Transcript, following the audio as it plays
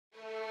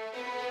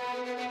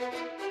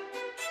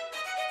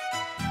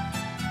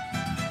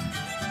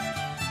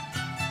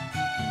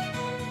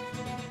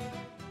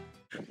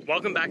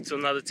Welcome back to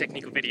another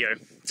technical video.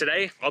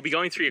 Today, I'll be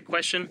going through your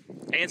question,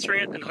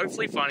 answering it, and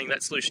hopefully finding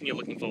that solution you're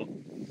looking for.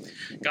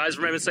 Guys,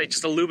 remember to stay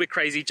just a little bit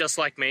crazy, just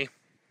like me,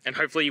 and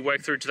hopefully you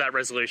work through to that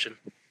resolution.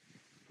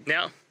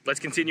 Now, let's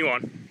continue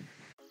on.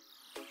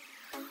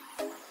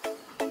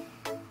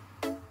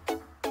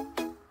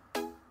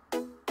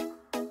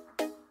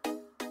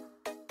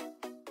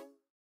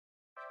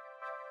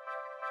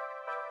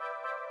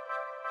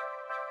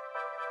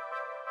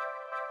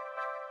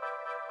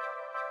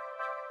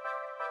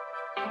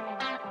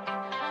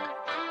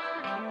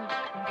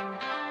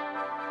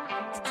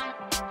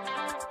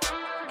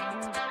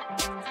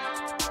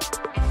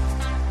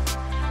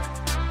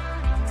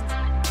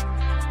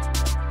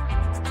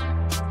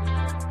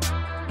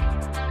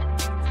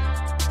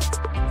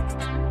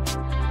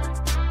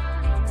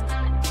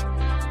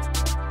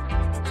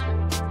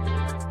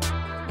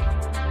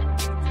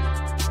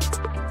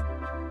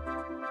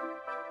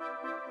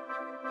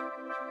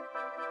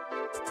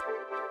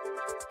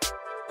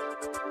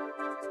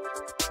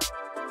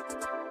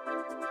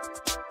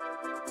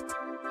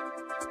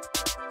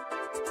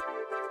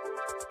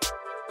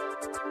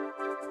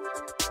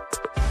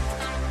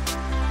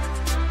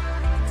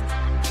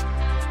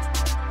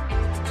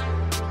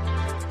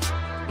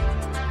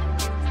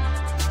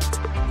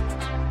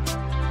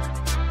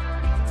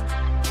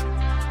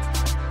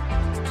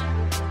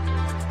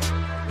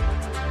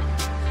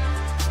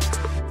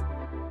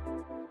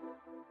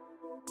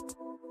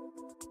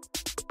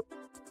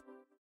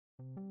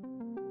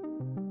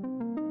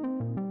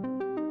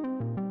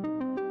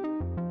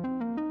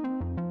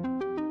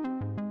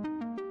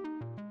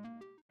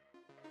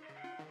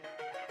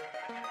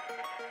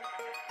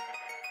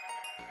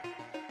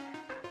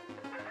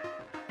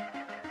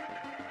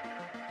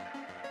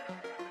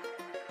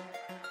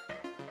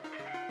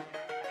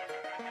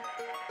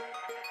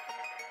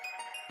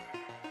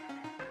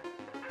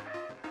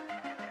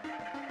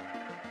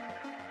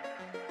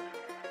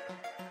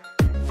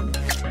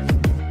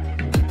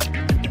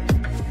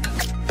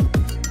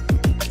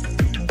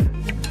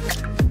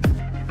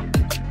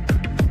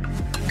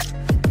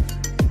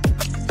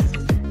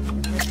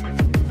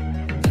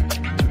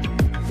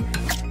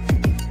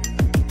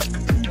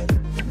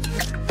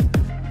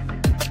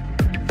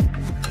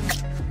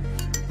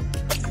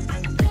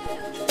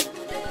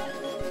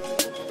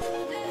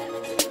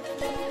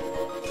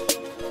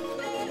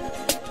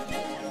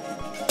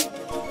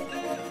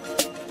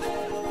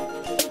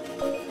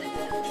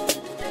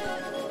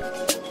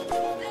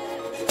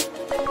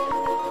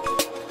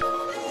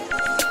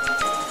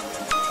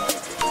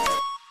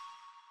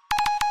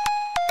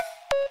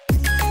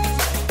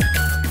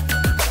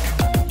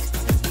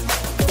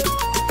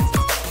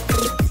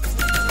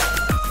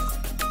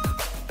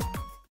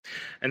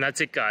 And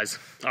that's it, guys.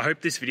 I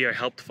hope this video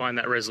helped find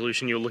that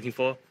resolution you were looking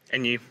for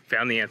and you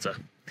found the answer.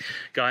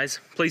 Guys,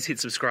 please hit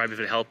subscribe if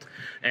it helped,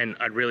 and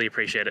I'd really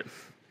appreciate it.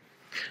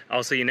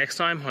 I'll see you next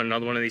time on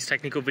another one of these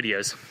technical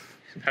videos.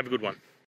 Have a good one.